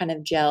how that kind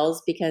of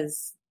gels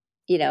because,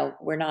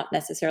 we're not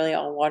necessarily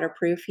all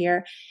waterproof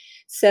here.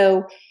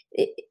 So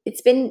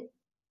it's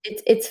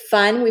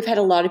fun. We've had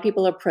a lot of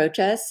people approach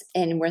us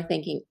and we're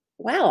thinking,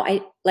 wow,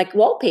 I like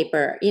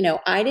wallpaper.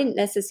 I didn't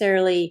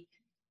necessarily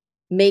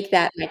make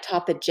that my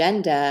top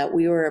agenda.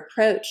 We were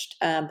approached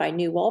by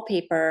new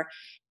wallpaper,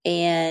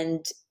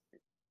 and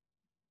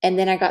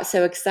then I got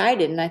so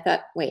excited and I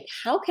thought, wait,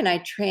 how can I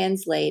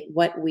translate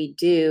what we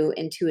do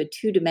into a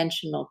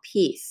two-dimensional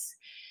piece?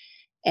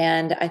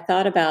 And I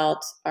thought about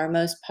our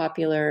most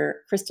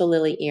popular crystal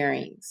lily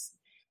earrings.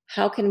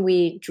 How can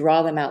we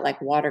draw them out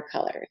like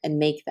watercolor and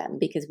make them?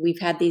 Because we've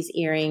had these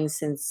earrings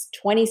since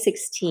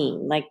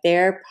 2016, like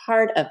they're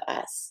part of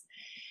us.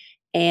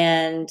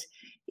 And,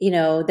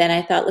 then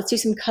I thought, let's do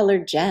some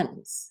colored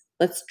gems.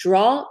 let's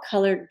draw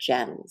colored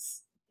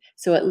gems.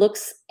 So it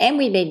looks, and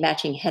we made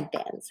matching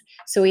headbands.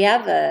 So we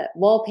have a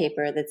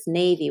wallpaper that's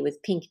navy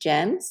with pink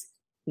gems.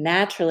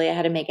 Naturally, I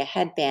had to make a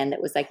headband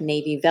that was like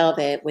navy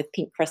velvet with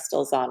pink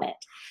crystals on it.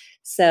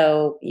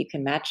 So you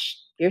can match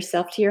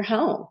yourself to your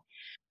home.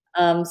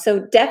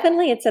 So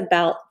definitely it's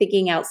about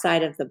thinking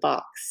outside of the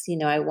box.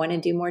 I want to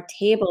do more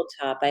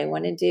tabletop. I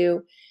want to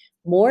do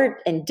more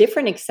and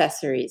different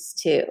accessories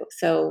too.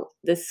 So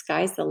the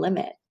sky's the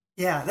limit.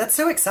 Yeah, that's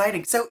so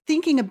exciting. So,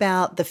 thinking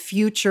about the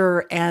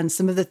future and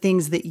some of the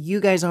things that you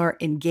guys are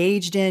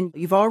engaged in,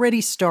 you've already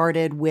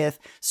started with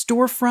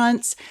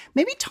storefronts.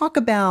 Maybe talk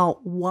about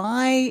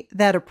why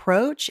that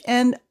approach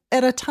and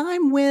at a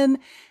time when,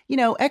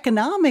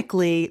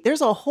 economically,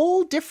 there's a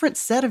whole different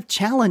set of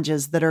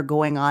challenges that are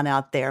going on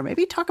out there.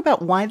 Maybe talk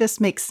about why this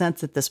makes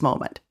sense at this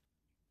moment.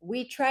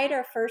 We tried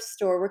our first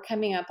store. We're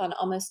coming up on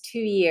almost 2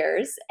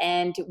 years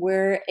and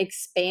we're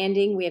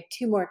expanding. We have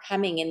two more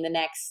coming in the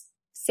next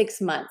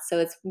 6 months. So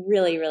it's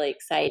really, really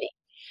exciting.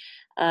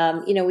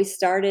 We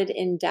started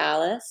in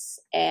Dallas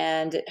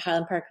and at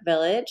Highland Park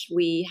Village.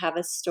 We have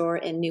a store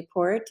in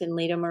Newport and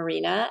Lido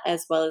Marina,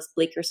 as well as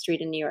Bleecker Street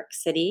in New York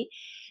City.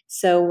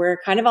 So we're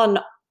kind of on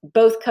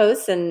both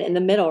coasts and in the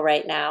middle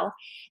right now.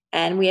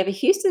 And we have a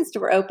Houston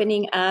store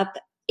opening up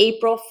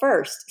April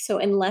 1st. So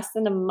in less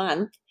than a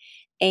month,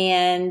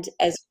 and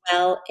as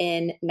well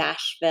in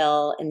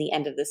Nashville in the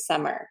end of the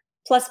summer,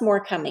 plus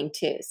more coming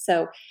too.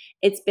 So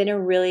it's been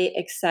a really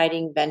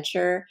exciting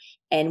venture.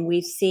 And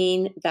we've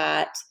seen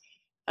that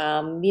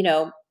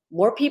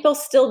more people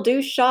still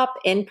do shop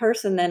in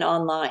person than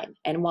online.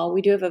 And while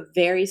we do have a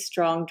very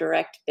strong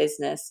direct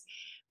business,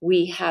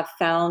 we have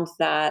found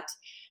that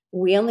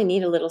we only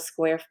need a little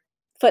square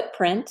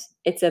footprint.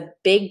 It's a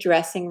big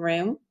dressing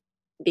room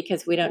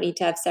because we don't need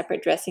to have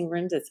separate dressing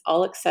rooms. It's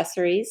all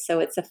accessories. So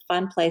it's a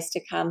fun place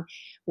to come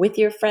with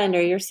your friend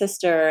or your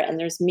sister, and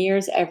there's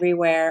mirrors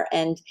everywhere.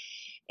 And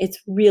it's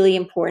really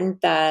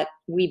important that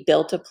we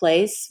built a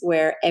place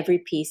where every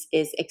piece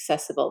is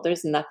accessible.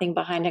 There's nothing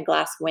behind a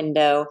glass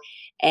window,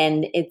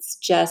 and it's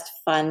just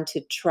fun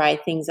to try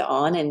things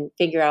on and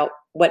figure out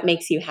what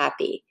makes you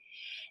happy.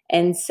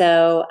 And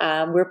so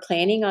we're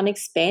planning on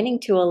expanding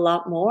to a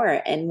lot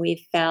more. And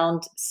we've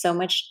found so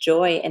much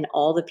joy in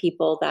all the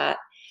people that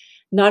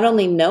not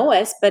only know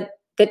us, but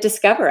that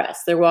discover us.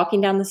 They're walking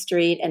down the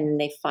street and then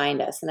they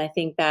find us. And I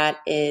think that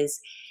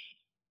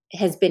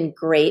has been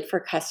great for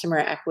customer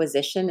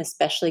acquisition,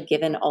 especially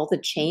given all the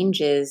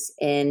changes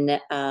in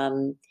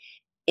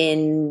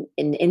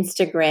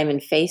Instagram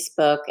and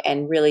Facebook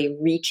and really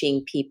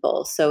reaching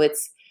people. So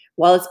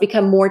while it's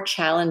become more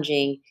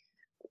challenging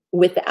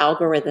with the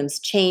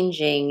algorithms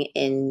changing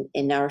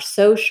in our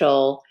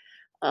social,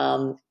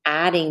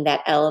 adding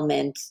that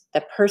element,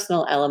 the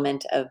personal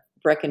element of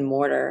brick and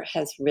mortar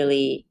has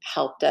really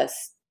helped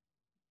us,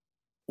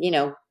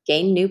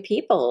 gain new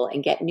people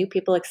and get new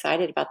people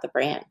excited about the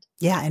brand.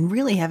 Yeah, and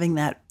really having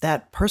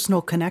that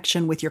personal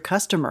connection with your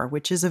customer,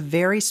 which is a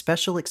very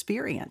special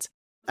experience.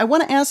 I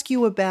want to ask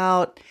you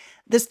about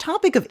this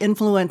topic of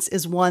influence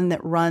is one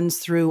that runs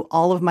through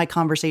all of my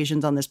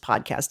conversations on this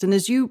podcast. And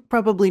as you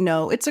probably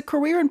know, it's a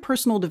career and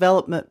personal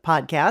development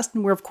podcast.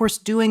 And we're, of course,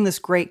 doing this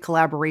great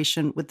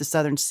collaboration with the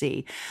Southern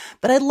Sea.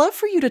 But I'd love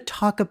for you to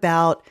talk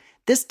about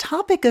this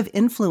topic of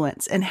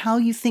influence and how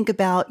you think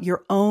about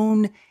your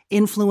own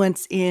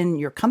influence in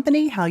your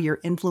company, how you're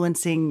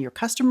influencing your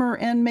customer,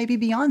 and maybe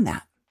beyond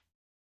that.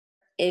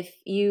 If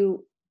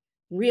you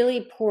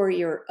really pour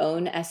your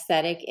own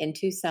aesthetic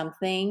into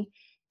something,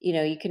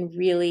 you can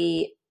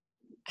really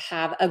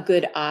have a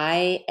good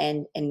eye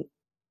and a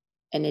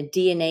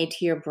DNA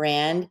to your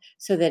brand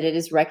so that it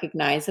is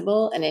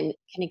recognizable and it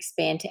can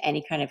expand to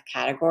any kind of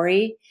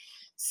category.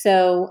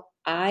 So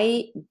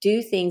I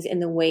do things in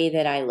the way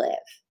that I live.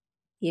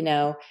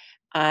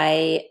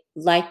 I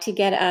like to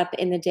get up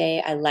in the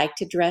day. I like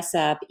to dress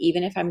up,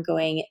 even if I'm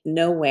going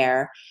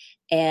nowhere,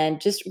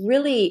 and just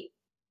really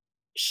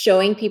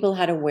showing people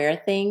how to wear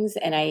things.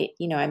 And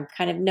I'm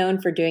kind of known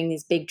for doing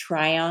these big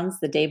try-ons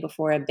the day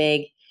before a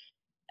big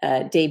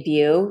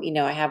debut.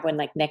 I have one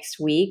like next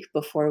week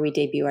before we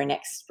debut our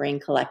next spring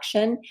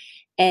collection,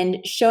 and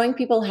showing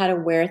people how to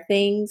wear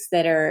things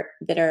that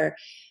are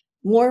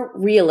more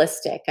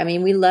realistic. I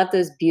mean, we love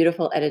those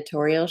beautiful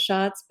editorial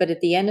shots, but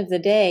at the end of the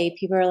day,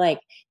 people are like,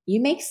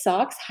 "You make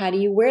socks? How do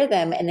you wear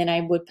them?" And then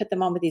I would put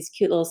them on with these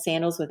cute little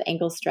sandals with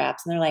ankle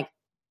straps, and they're like,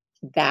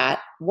 "That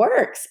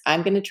works.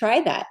 I'm going to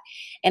try that."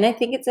 And I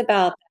think it's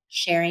about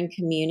sharing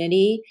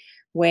community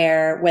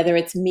where whether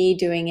it's me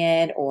doing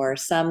it or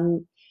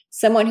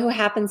someone who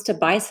happens to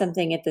buy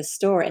something at the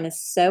store and is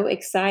so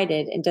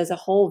excited and does a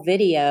whole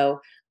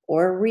video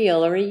or a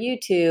reel or a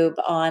YouTube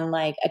on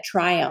like a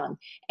try on.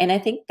 And I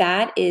think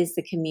that is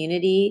the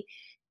community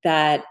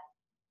that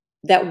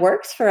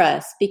works for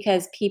us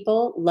because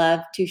people love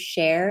to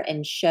share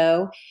and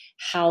show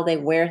how they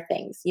wear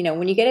things.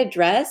 When you get a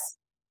dress,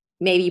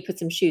 maybe you put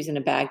some shoes in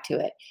a bag to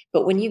it.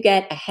 But when you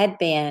get a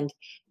headband,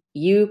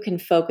 you can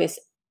focus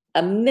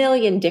a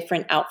million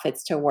different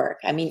outfits to work.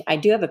 I mean, I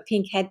do have a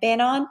pink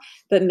headband on,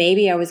 but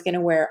maybe I was going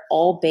to wear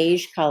all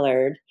beige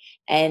colored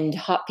and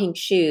hot pink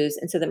shoes.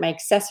 And so that my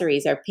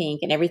accessories are pink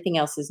and everything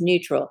else is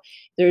neutral.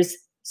 There's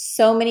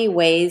so many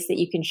ways that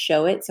you can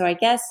show it. So I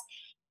guess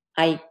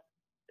I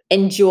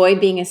enjoy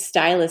being a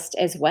stylist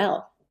as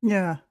well.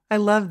 Yeah, I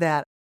love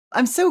that.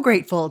 I'm so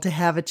grateful to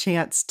have a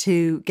chance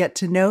to get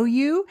to know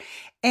you.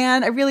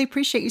 And I really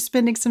appreciate you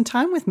spending some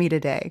time with me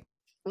today.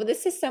 Well,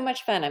 this is so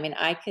much fun. I mean,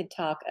 I could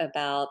talk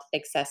about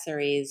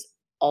accessories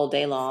all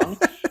day long,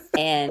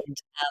 and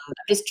I'm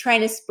just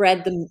trying to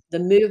spread the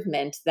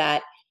movement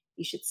that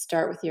you should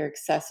start with your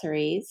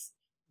accessories,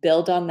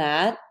 build on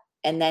that,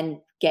 and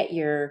then get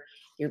your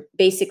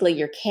basically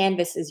your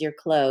canvas is your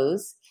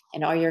clothes,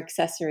 and all your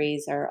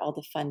accessories are all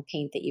the fun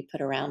paint that you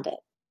put around it.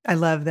 I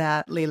love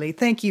that, Lele.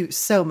 Thank you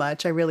so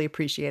much. I really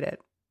appreciate it.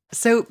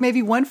 So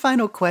maybe one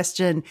final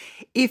question.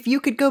 If you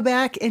could go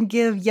back and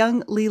give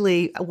young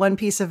Lele one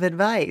piece of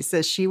advice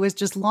as she was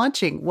just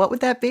launching, what would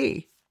that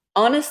be?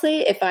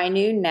 Honestly, if I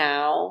knew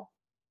now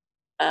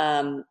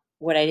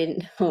what I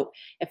didn't know,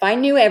 if I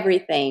knew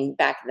everything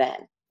back then,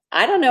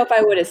 I don't know if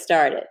I would have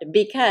started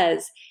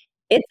because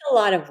it's a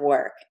lot of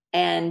work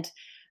and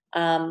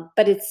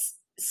but it's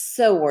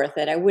so worth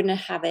it. I wouldn't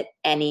have it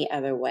any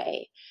other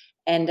way.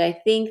 And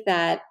I think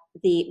that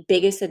the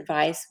biggest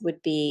advice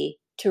would be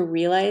to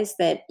realize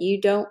that you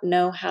don't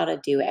know how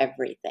to do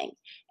everything.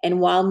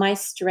 And while my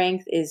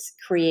strength is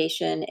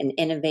creation and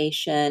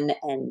innovation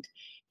and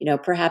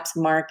perhaps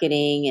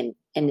marketing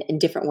and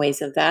different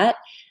ways of that,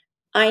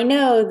 I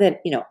know that,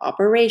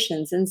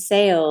 operations and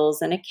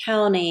sales and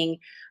accounting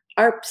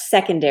are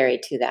secondary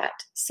to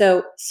that.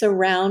 So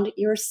surround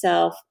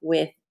yourself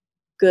with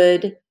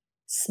good,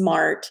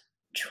 smart,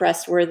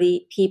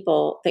 trustworthy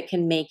people that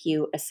can make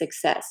you a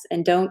success.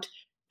 And don't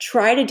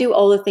try to do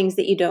all the things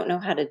that you don't know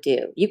how to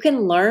do. You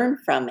can learn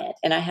from it.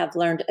 And I have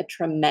learned a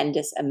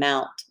tremendous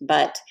amount.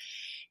 But,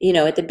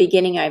 at the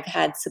beginning, I've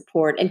had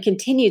support and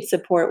continued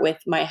support with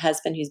my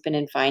husband, who's been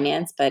in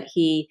finance, but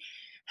he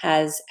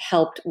has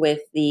helped with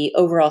the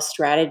overall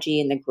strategy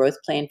and the growth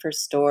plan for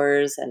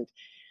stores and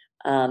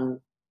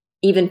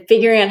even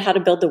figuring out how to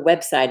build the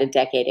website a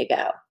decade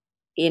ago.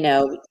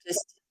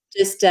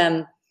 Just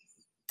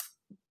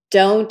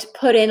don't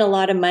put in a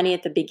lot of money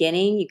at the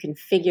beginning. You can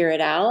figure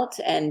it out.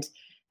 And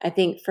I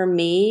think for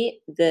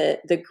me,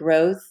 the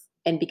growth,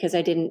 and because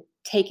I didn't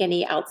take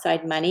any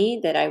outside money,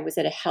 that I was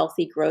at a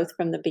healthy growth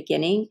from the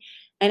beginning.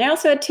 And I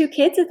also had 2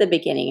 kids at the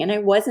beginning, and I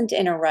wasn't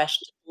in a rush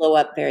to blow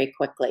up very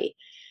quickly.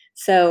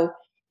 So,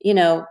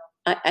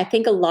 I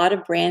think a lot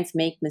of brands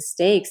make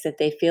mistakes that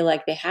they feel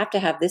like they have to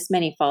have this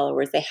many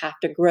followers, they have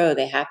to grow,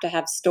 they have to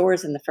have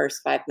stores in the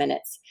first 5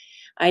 minutes.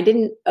 I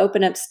didn't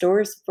open up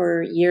stores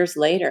for years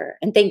later.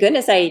 And thank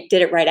goodness I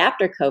did it right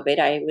after COVID.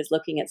 I was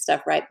looking at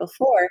stuff right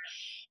before.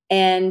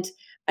 And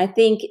I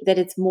think that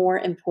it's more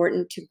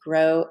important to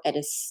grow at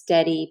a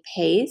steady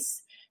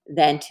pace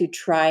than to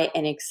try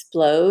and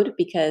explode,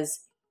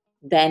 because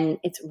then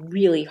it's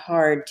really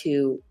hard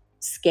to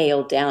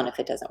scale down if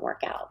it doesn't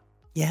work out.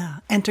 Yeah.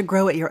 And to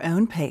grow at your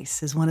own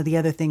pace is one of the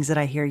other things that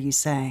I hear you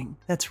saying.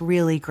 That's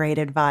really great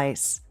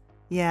advice.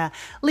 Yeah.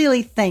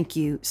 Lele, thank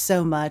you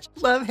so much.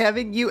 Love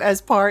having you as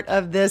part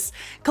of this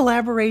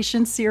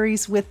collaboration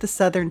series with the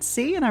Southern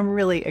Sea. And I'm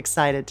really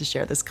excited to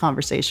share this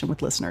conversation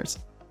with listeners.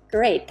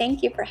 Great.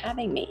 Thank you for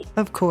having me.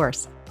 Of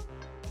course.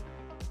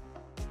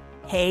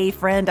 Hey,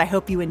 friend, I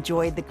hope you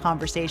enjoyed the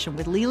conversation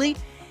with Lele.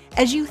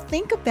 As you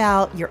think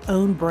about your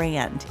own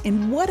brand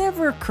in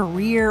whatever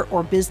career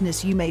or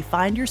business you may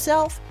find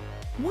yourself,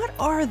 what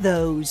are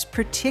those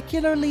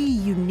particularly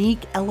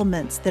unique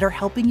elements that are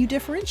helping you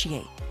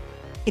differentiate?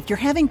 If you're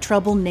having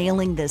trouble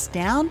nailing this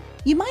down,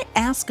 you might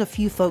ask a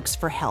few folks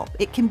for help.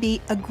 It can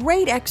be a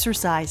great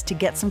exercise to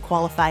get some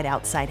qualified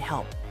outside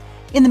help.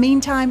 In the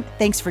meantime,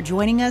 thanks for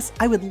joining us.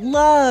 I would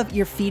love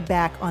your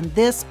feedback on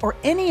this or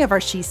any of our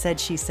She Said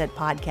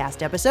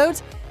podcast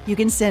episodes. You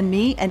can send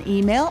me an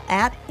email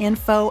at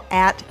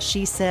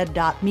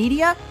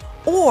info@shesaid.media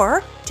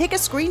or take a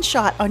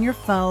screenshot on your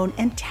phone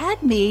and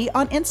tag me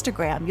on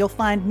Instagram. You'll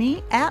find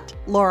me at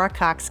Laura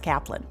Cox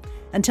Kaplan.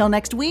 Until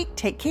next week,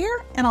 take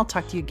care, and I'll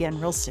talk to you again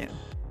real soon.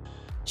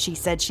 She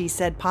Said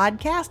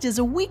podcast is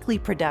a weekly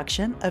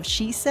production of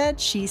She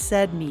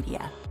Said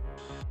Media.